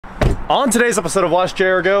On today's episode of Watch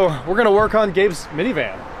JR Go, we're gonna work on Gabe's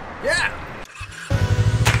minivan. Yeah!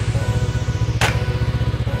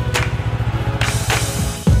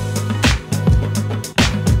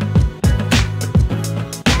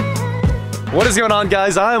 What is going on,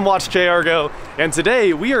 guys? I am Watch JR Go, and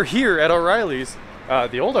today we are here at O'Reilly's,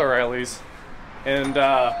 the old O'Reilly's, and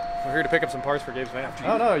we're here to pick up some parts for Gabe's van.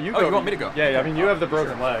 Oh no, you go. Oh, you want me to go? Yeah, I mean, you have the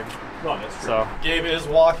broken leg. No, that's true. So, Gabe is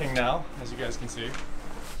walking now, as you guys can see.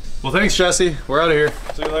 Well, thanks, Jesse. We're out of here.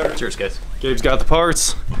 See you later. Cheers, guys. Gabe's got the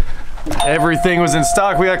parts. Everything was in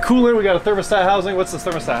stock. We got coolant, we got a thermostat housing. What's this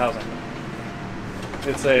thermostat housing?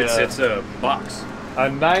 It's a box.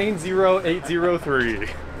 A 90803.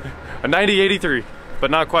 A 9083,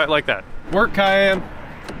 but not quite like that. Work Cayenne.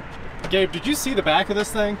 Gabe, did you see the back of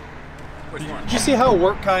this thing? Which one? Did you see how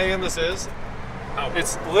work Cayenne this is? Oh.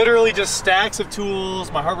 It's literally just stacks of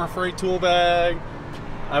tools, my Harbor Freight tool bag.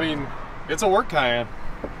 I mean, it's a work Cayenne.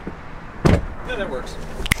 Yeah, that works.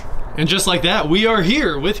 And just like that, we are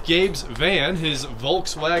here with Gabe's van, his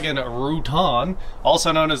Volkswagen Routan,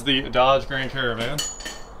 also known as the Dodge Grand Caravan.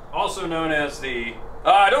 Also known as the...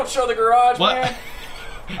 don't show the garage, What? man!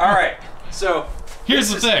 Alright, so... Here's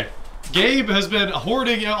the thing. Gabe has been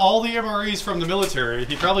hoarding all the MREs from the military.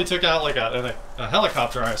 He probably took out like a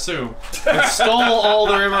helicopter, I assume, and stole all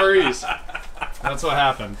their MREs. That's what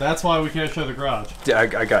happened. That's why we can't show the garage. Yeah,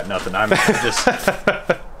 I got nothing. I'm just...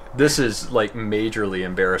 This is like majorly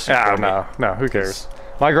embarrassing for me. No, who cares?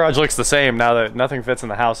 My garage looks the same now that nothing fits in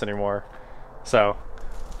the house anymore. So,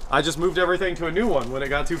 I just moved everything to a new one when it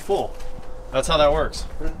got too full. That's how that works.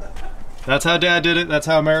 That's how Dad did it, that's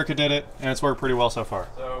how America did it, and it's worked pretty well so far.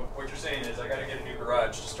 So, what you're saying is I gotta get a new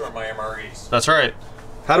garage to store my MREs. That's right.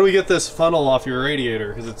 How do we get this funnel off your radiator?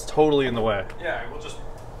 Because it's totally in the way. Yeah, we'll just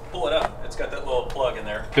pull it up. It's got that little plug in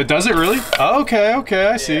there. It does it really? Oh, okay,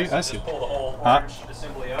 I see, So I see. just pull the whole orange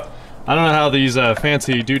assembly up. I don't know how these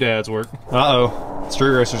fancy doodads work. Uh-oh, street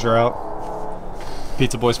racers are out.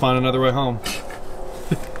 Pizza Boy's find another way home.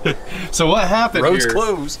 So what happened Road's here?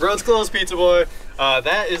 closed. Road's closed, Pizza Boy.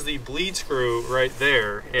 That is the bleed screw right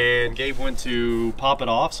there, and Gabe went to pop it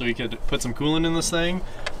off so he could put some coolant in this thing.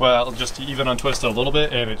 Well, just to even untwist it a little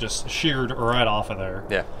bit, and it just sheared right off of there.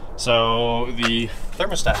 Yeah. So the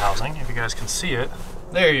thermostat housing, if you guys can see it,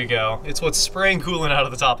 there you go. It's what's spraying coolant out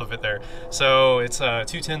of the top of it there. So it's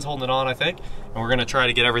 2 tins holding it on, I think, and we're gonna try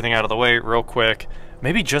to get everything out of the way real quick.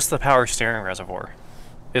 Maybe just the power steering reservoir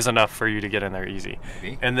is enough for you to get in there easy.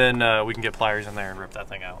 Maybe. And then we can get pliers in there and rip that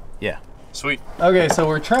thing out. Yeah. Sweet. Okay, so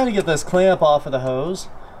we're trying to get this clamp off of the hose,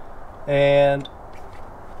 and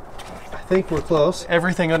I think we're close.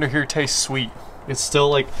 Everything under here tastes sweet. It's still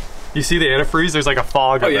like, you see the antifreeze? There's like a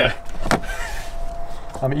fog in there.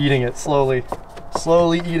 I'm eating it slowly.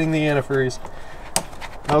 Slowly eating the antifreeze.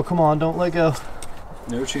 Oh, come on, don't let go.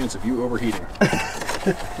 No chance of you overheating.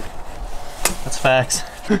 That's facts.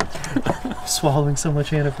 Swallowing so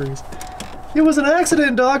much antifreeze. It was an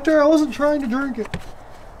accident, doctor. I wasn't trying to drink it.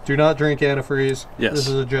 Do not drink antifreeze. Yes. This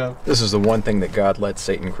is a joke. This is the one thing that God let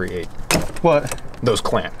Satan create. What? Those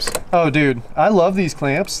clamps. Oh, dude, I love these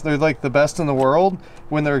clamps. They're like the best in the world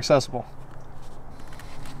when they're accessible.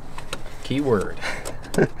 Key word.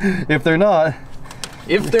 If they're not,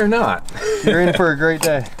 you're in for a great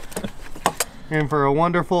day. You're in for a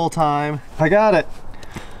wonderful time. I got it.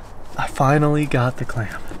 I finally got the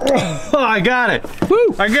clamp. Oh, I got it.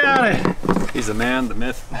 Woo! I got it. He's the man, the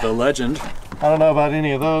myth, the legend. I don't know about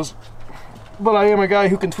any of those, but I am a guy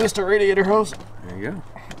who can twist a radiator hose. There you go.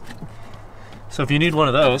 So if you need one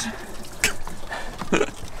of those,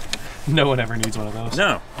 no one ever needs one of those.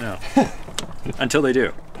 No. Until they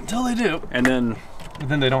do. Until they do. And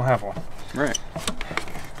then they don't have one. right.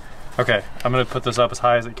 Okay, I'm gonna put this up as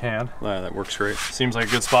high as it can. That works great. Seems like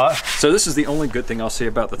a good spot. So this is the only good thing I'll say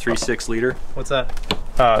about the 3.6 liter. What's that?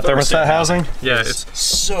 Thermostat housing? Yeah, it's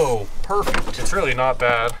so perfect. It's really not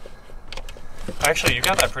bad. Actually, you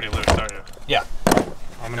got that pretty loose, don't you? Yeah.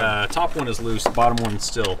 I'm gonna top one is loose, the bottom one's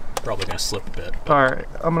still probably gonna slip a bit. All right,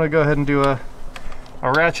 I'm gonna go ahead and do a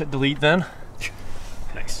ratchet delete then.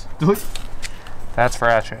 Nice. Delete. That's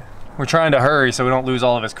ratchet. We're trying to hurry so we don't lose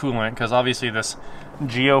all of his coolant, because obviously this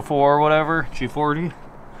G04 or whatever, G40,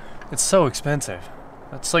 it's so expensive.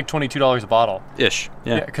 It's like $22 a bottle. Ish.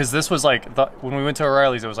 Yeah. Because this was like, when we went to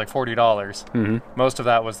O'Reilly's, it was like $40. Mm-hmm. Most of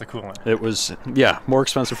that was the coolant. It was, yeah, more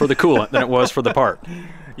expensive for the coolant than it was for the part.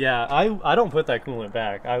 Yeah, I don't put that coolant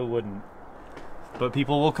back. I wouldn't. But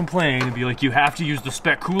people will complain and be like, you have to use the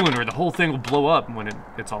spec coolant or the whole thing will blow up, when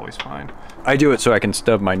it's always fine. I do it so I can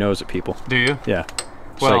stub my nose at people. Do you? Yeah.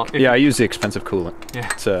 Well, like, yeah, I use the expensive coolant. Yeah.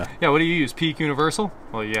 It's, yeah, what do you use? Peak Universal?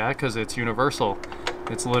 Well, yeah, because it's universal.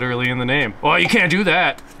 It's literally in the name. Well, you can't do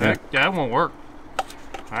that. Yeah. That won't work.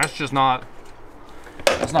 That's just not,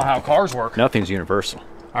 that's not how cars work. Nothing's universal.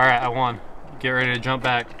 All right, I won. Get ready to jump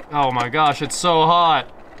back. Oh my gosh, it's so hot.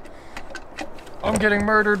 I'm getting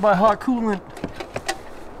murdered by hot coolant.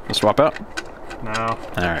 We'll swap out? No. All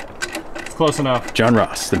right. It's close enough. John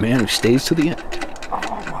Ross, the man who stays to the end. Oh,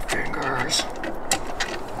 my fingers.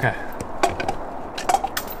 Okay.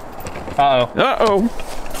 Uh-oh. Uh-oh.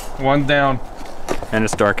 One down. And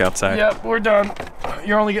it's dark outside. Yep, we're done.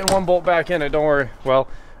 You're only getting one bolt back in it, don't worry. Well,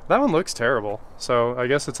 that one looks terrible, so I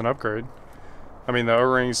guess it's an upgrade. I mean, the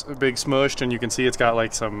O-ring's big smushed, and you can see it's got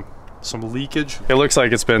like some leakage. It looks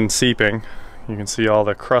like it's been seeping. You can see all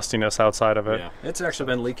the crustiness outside of it. Yeah, it's actually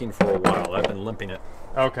been leaking for a while. I've been limping it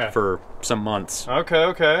for some months.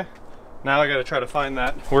 Okay. Now I gotta try to find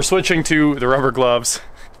that. We're switching to the rubber gloves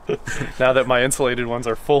now that my insulated ones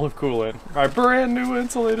are full of coolant. My brand new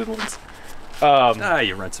insulated ones.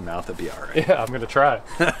 You rinse them out, they'll be all right. Yeah, I'm gonna try.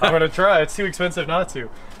 I'm gonna try. It's too expensive not to.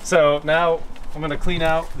 So now I'm gonna clean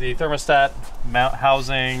out the thermostat mount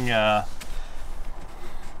housing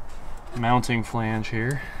mounting flange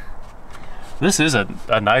here. This is a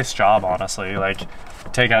nice job, honestly. Like,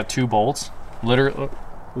 take out 2 bolts, literally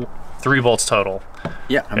 3 bolts total.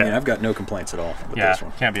 Yeah, I mean, I've got no complaints at all with this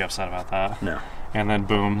one. Can't be upset about that. No. And then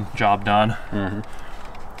boom, job done. Mm-hmm.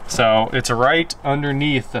 So it's right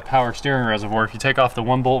underneath the power steering reservoir. If you take off the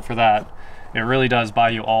 1 bolt for that, it really does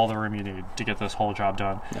buy you all the room you need to get this whole job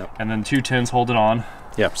done. Yep. And then 2 tins hold it on.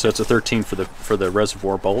 Yeah, so it's a 13 for the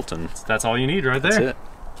reservoir bolt, and that's all you need right there. That's it.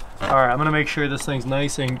 All right, I'm gonna make sure this thing's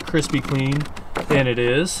nice and crispy clean, and it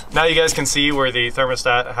is. Now you guys can see where the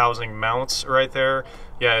thermostat housing mounts right there.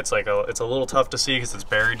 Yeah, it's like it's a little tough to see because it's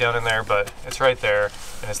buried down in there, but it's right there,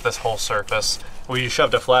 and it's this whole surface. We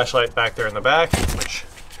shoved a flashlight back there in the back, which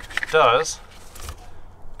does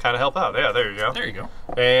kind of help out. Yeah, there you go. There you go.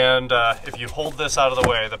 And if you hold this out of the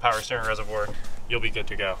way, the power steering reservoir, you'll be good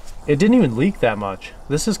to go. It didn't even leak that much.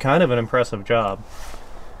 This is kind of an impressive job.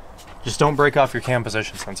 Just don't break off your cam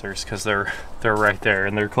position sensors because they're right there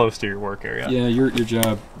and they're close to your work area. Yeah, your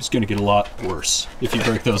job is going to get a lot worse if you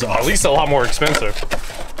break those off. At least a lot more expensive.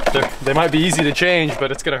 They might be easy to change,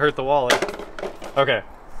 but it's going to hurt the wallet. Okay,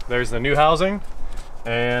 there's the new housing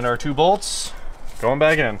and our 2 bolts going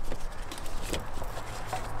back in.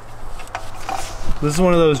 This is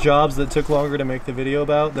one of those jobs that took longer to make the video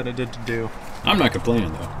about than it did to do. I'm not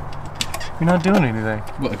complaining though. You're not doing anything.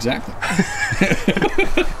 Well, exactly.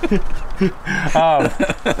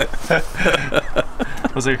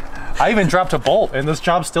 I even dropped a bolt, and this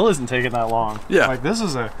job still isn't taking that long. Yeah. Like this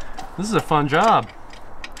is a fun job.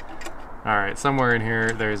 All right, somewhere in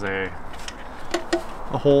here there's a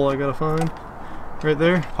hole I gotta find. Right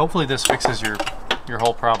there. Hopefully this fixes your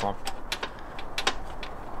whole problem.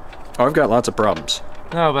 Oh, I've got lots of problems.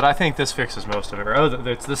 No, but I think this fixes most of it. Oh,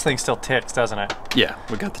 this thing still ticks, doesn't it? Yeah,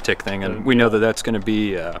 we got the tick thing, and we know that that's going to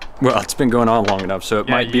be, well, it's been going on long enough, so it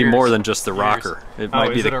might be more than just the rocker. It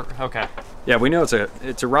might be okay. Yeah, we know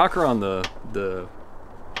it's a rocker on the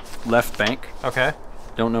left bank. Okay.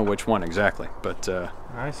 Don't know which one exactly, but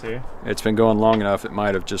I see. It's been going long enough, it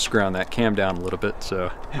might have just ground that cam down a little bit,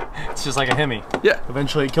 so. It's just like a Hemi. Yeah.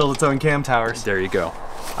 Eventually it killed its own cam towers. There you go.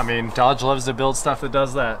 I mean, Dodge loves to build stuff that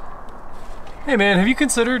does that. Hey man, have you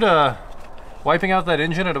considered wiping out that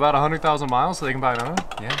engine at about 100,000 miles so they can buy another one?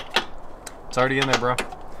 Yeah. It's already in there, bro.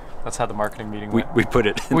 That's how the marketing meeting went. We put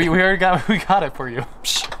it. We already got it for you.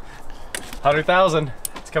 100,000.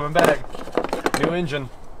 It's coming back. New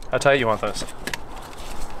engine. How tight you want this?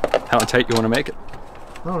 How tight you want to make it?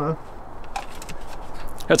 I don't know.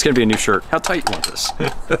 That's gonna be a new shirt. How tight you want this?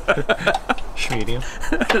 Medium.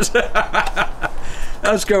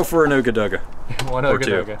 Let's go for an Ooga-Dugga. One or 2.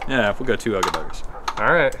 Ooga-Dugga. Yeah, we'll go 2 Ooga-Duggas.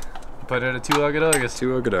 All right. Put it at 2 Ooga-Duggas.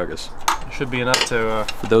 2 Ooga-Duggas. Should be enough to...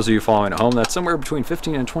 For those of you following at home, that's somewhere between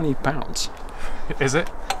 15 and 20 pounds. Is it?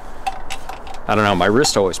 I don't know. My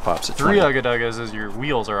wrist always pops at 3 20. Ooga-Duggas as your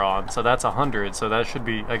wheels are on, so that's 100. So that should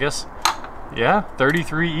be, I guess, yeah,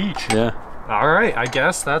 33 each. Yeah. All right. I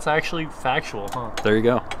guess that's actually factual, huh? There you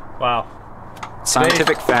go. Wow.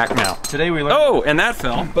 Scientific fact now. Today we learned... Oh, and that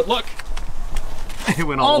fell. But look. It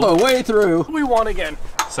went all the way through. We won again.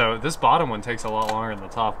 So this bottom one takes a lot longer than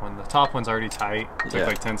the top one. The top one's already tight. It took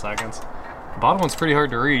like 10 seconds. The bottom one's pretty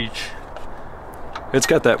hard to reach. It's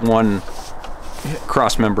got that one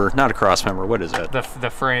cross member. Not a cross member. What is that?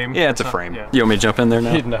 The frame. Yeah, it's a frame. Yeah. You want me to jump in there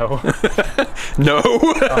now? No. No.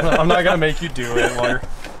 I'm not gonna make you do it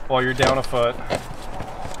while you're down a foot.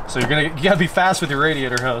 So you gotta be fast with your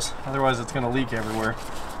radiator hose. Otherwise it's gonna leak everywhere.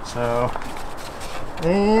 So,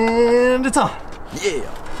 and it's on. Yeah.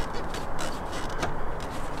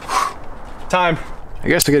 Time. I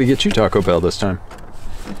guess I gotta get you Taco Bell this time.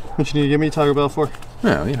 What you need to get me Taco Bell for?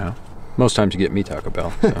 Well, you know, most times you get me Taco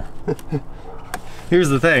Bell. So. Here's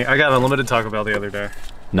the thing, I got unlimited Taco Bell the other day.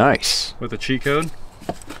 Nice. With a cheat code.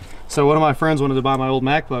 So one of my friends wanted to buy my old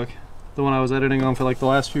MacBook, the one I was editing on for like the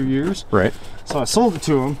last few years. Right. So I sold it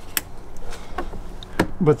to him.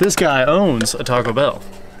 But this guy owns a Taco Bell.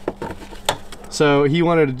 So he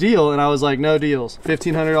wanted a deal and I was like, no deals.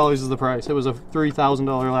 $1,500 is the price. It was a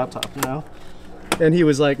 $3,000 laptop, you know? And he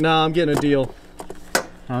was like, nah, I'm getting a deal.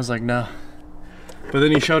 I was like, nah. But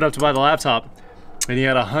then he showed up to buy the laptop and he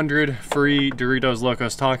had 100 free Doritos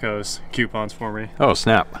Locos Tacos coupons for me. Oh,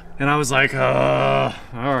 snap. And I was like, all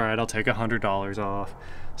right, I'll take $100 off.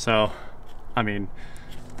 So, I mean,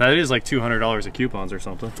 that is like $200 of coupons or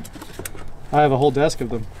something. I have a whole desk of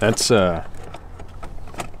them. That's a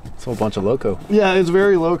whole bunch of loco. Yeah, it's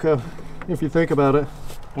very loco, if you think about it.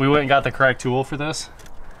 We went and got the correct tool for this,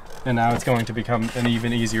 and now it's going to become an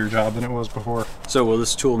even easier job than it was before. So will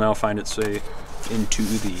this tool now find its way into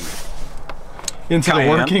the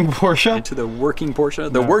working Porsche? Into the working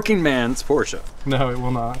Porsche? The working man's Porsche. No, it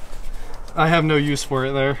will not. I have no use for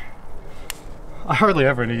it there. I hardly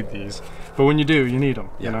ever need these, but when you do, you need them,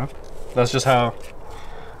 you know? That's just how,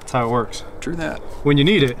 that's how it works. True that. When you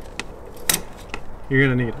need it, you're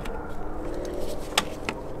gonna need it.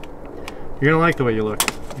 You're gonna like the way you look,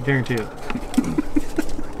 I guarantee it.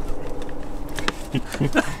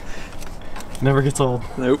 Never gets old.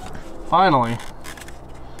 Nope. Finally.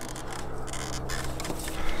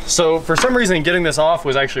 So for some reason getting this off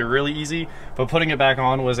was actually really easy, but putting it back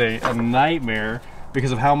on was a nightmare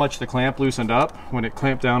because of how much the clamp loosened up when it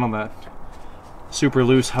clamped down on that super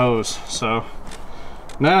loose hose. So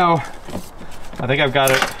now I think I've got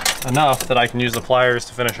it enough that I can use the pliers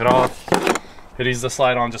to finish it off. It needs to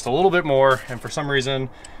slide on just a little bit more, and for some reason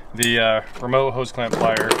the remote hose clamp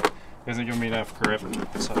plier isn't giving me enough grip.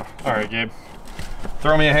 So, all right, Gabe,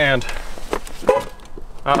 throw me a hand.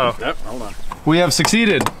 Uh-oh. Yep, hold on. We have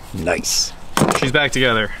succeeded. Nice. She's back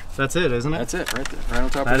together. That's it, isn't it? That's it, right there, right on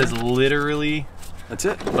top of that. That is literally that's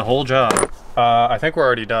it. The whole job. I think we're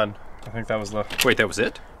already done. I think that was the... Wait, that was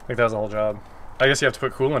it? I think that was the whole job. I guess you have to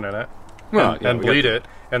put coolant in it. Well, and bleed it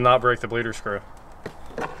and not break the bleeder screw.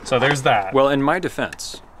 So there's that. Well, in my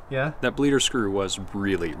defense, yeah, that bleeder screw was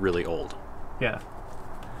really, really old. Yeah.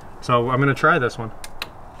 So I'm gonna try this one.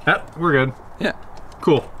 Yep, we're good. Yeah.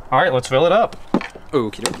 Cool. All right, let's fill it up.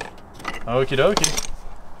 Okie dokie. Okie dokie.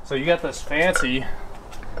 So you got this fancy.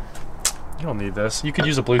 You don't need this. You could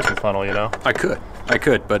use a Bluetooth funnel, you know. I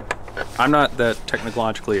could, but I'm not that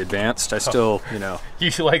technologically advanced. I still, you know.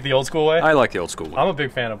 You like the old school way? I like the old school way. I'm a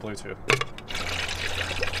big fan of Bluetooth.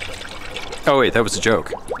 Oh wait, that was a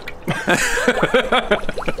joke.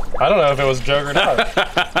 I don't know if it was a joke or not.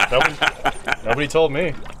 Nobody told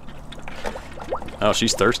me. Oh,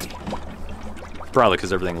 she's thirsty. Probably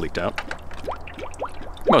because everything leaked out.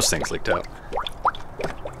 Most things leaked out.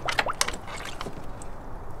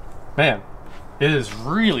 Man, it is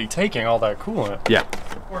really taking all that coolant. Yeah.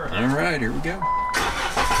 All right, here we go.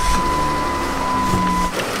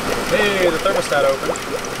 Hey, the thermostat open.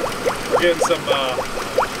 We're getting some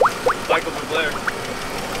Michael Bublé.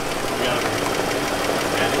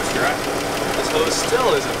 And it's dry. This hose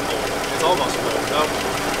still isn't full. It's almost full. Nope.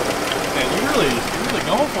 Man, you're really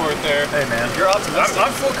going for it there. Hey man, you're optimistic.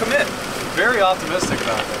 I'm full commit. Very optimistic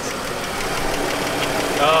about this.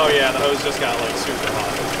 Oh yeah, the hose just got like super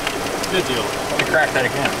hot. Good deal. Let me crack that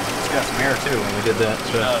again. It's got some air too when we did that.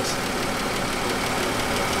 It does.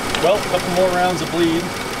 Well, a couple more rounds of bleed,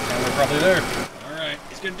 and we're probably there. All right,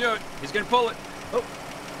 he's gonna do it. He's gonna pull it. Oh,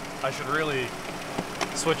 I should really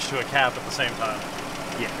switch to a cap at the same time.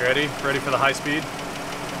 Yeah. Ready? Ready for the high speed?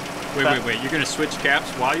 Wait. You're gonna switch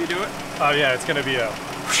caps while you do it? Oh yeah, it's gonna be a.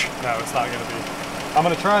 No, it's not gonna be. I'm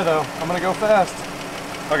gonna try though. I'm gonna go fast.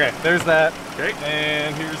 Okay, there's that. Okay.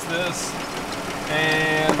 And here's this.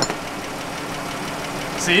 And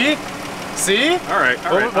see? All right.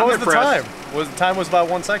 What was the time? The time was about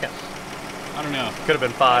 1 second. I don't know. Could have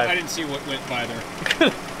been 5. I didn't see what went by there.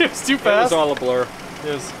 It was too fast. It was all a blur.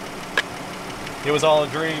 It was all a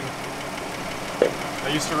dream. I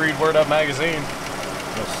used to read Word Up magazine.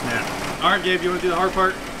 Oh snap. All right, Gabe, you want to do the hard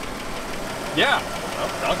part? Yeah.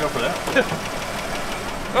 I'll go for that.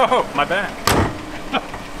 Oh, my back.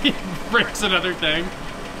 He breaks another thing.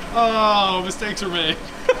 Oh, mistakes were made.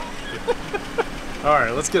 All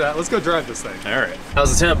right, let's get out. Let's go drive this thing. All right.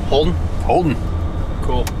 How's the temp? Holding? Holding.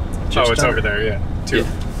 Cool. Just it's over there, yeah.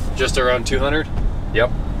 Just around 200?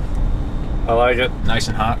 Yep. I like it. Nice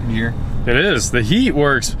and hot in here. It is. The heat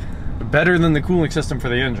works better than the cooling system for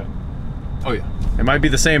the engine. Oh yeah. It might be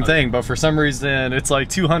the same thing, but for some reason it's like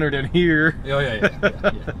 200 in here. Oh yeah.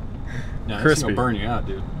 No, it's Crispy. gonna burn you out,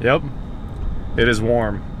 dude. Yep. It is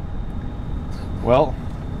warm. Well,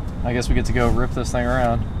 I guess we get to go rip this thing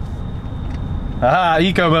around. Ah,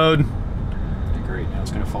 eco mode. Great. Now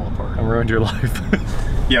it's gonna fall apart. I ruined your life.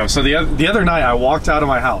 Yo, so the other night I walked out of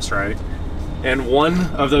my house, right? And one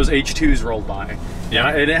of those H2s rolled by. Yeah,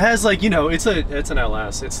 and it has like, you know, it's an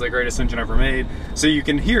LS. It's the greatest engine ever made. So you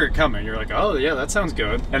can hear it coming. You're like, oh yeah, that sounds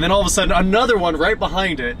good. And then all of a sudden, another one right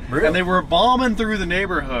behind it. Really? And they were bombing through the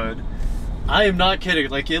neighborhood. I am not kidding.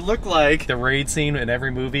 Like, it looked like the raid scene in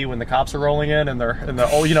every movie when the cops are rolling in and they're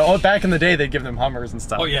oh, you know, back in the day they'd give them Hummers and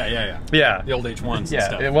stuff. Oh yeah. Yeah. The old H1s. Yeah. And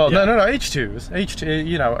stuff. Well, yeah. no, H2s.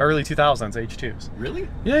 You know, early 2000s H2s. Really?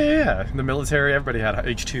 Yeah. The military, everybody had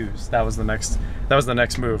H2s. That was the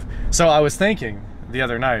next move. So I was thinking the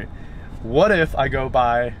other night, what if I go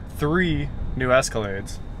buy 3 new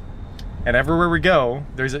Escalades, and everywhere we go,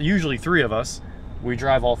 there's usually 3 of us. We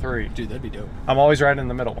drive all 3. Dude, that'd be dope. I'm always riding in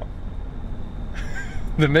the middle one.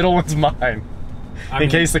 The middle one's mine, in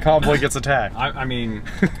case the convoy gets attacked. I mean,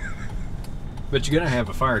 but you're gonna have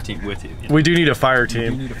a fire team with you. You know? We do need a fire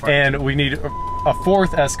team, we need a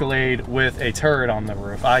 4th Escalade with a turret on the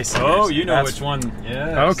roof. I see. Oh, you know which one?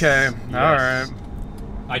 Yeah. Okay. Yes. All right.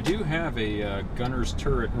 I do have a gunner's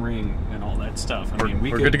turret ring and all that stuff. I mean,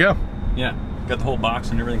 we're good to go. Yeah, got the whole box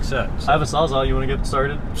and everything set. So. I have a Sawzall. You want to get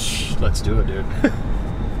started? Shh, let's do it, dude.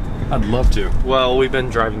 I'd love to. Well, we've been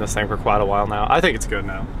driving this thing for quite a while now. I think it's good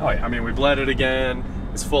now. Oh yeah. I mean, we bled it again.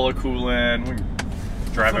 It's full of coolant. We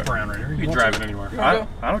can drive it around right here. You can drive it anywhere.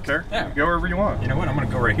 I don't care. Yeah. Go wherever you want. You know what? I'm gonna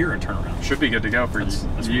go right here and turn around. Should be good to go for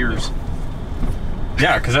years.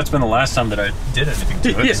 Yeah, because that's been the last time that I did anything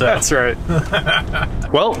to it. Yeah, so. that's right.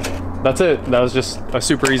 Well, that's it. That was just a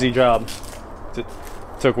super easy job. It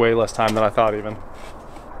took way less time than I thought even.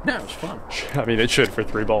 Yeah, it was fun. I mean, it should for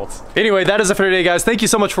 3 bolts. Anyway, that is it for today, guys. Thank you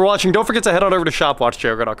so much for watching. Don't forget to head on over to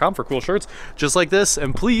shopwatchjericho.com for cool shirts just like this.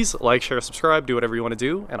 And please like, share, subscribe, do whatever you want to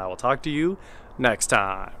do. And I will talk to you next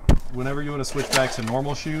time. Whenever you want to switch back to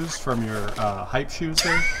normal shoes from your hype shoes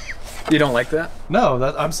there. You don't like that? No,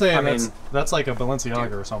 I'm saying I mean, that's like a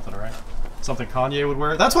Balenciaga or something, right? Something Kanye would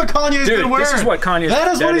wear. That's what Kanye's been wearing. This is what Kanye's.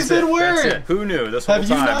 That is what he's been wearing. That's it. Who knew this whole time? Have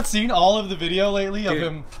you not seen all of the video lately of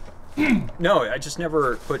him? No, I just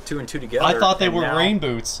never put 2 and 2 together. I thought they were rain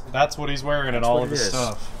boots. That's what he's wearing in all of his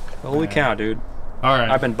stuff. Holy cow, dude. All right.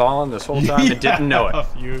 I've been balling this whole time and didn't know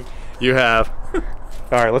it. You have. All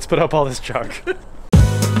right, let's put up all this junk.